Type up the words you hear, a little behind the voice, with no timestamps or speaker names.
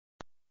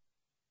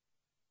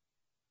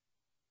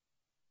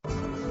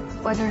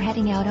Whether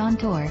heading out on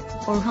tour,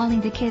 or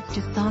hauling the kids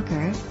to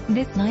soccer,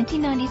 this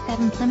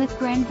 1997 Plymouth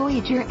Grand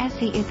Voyager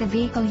SE is the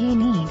vehicle you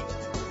need.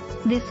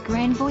 This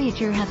Grand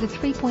Voyager has a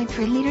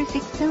 3.3-liter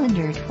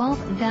 6-cylinder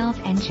 12-valve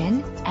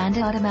engine, and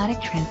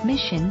automatic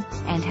transmission,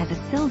 and has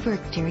a silver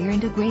exterior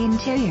and a gray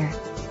interior.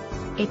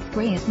 Its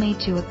gray is made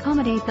to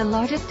accommodate the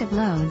largest of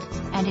loads,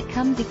 and it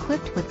comes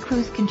equipped with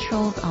cruise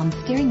controls on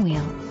steering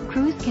wheel,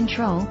 cruise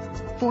control,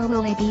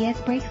 4-wheel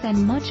ABS brakes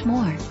and much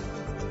more.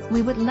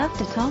 We would love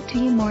to talk to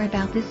you more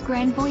about this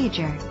Grand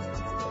Voyager.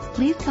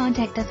 Please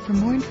contact us for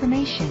more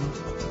information.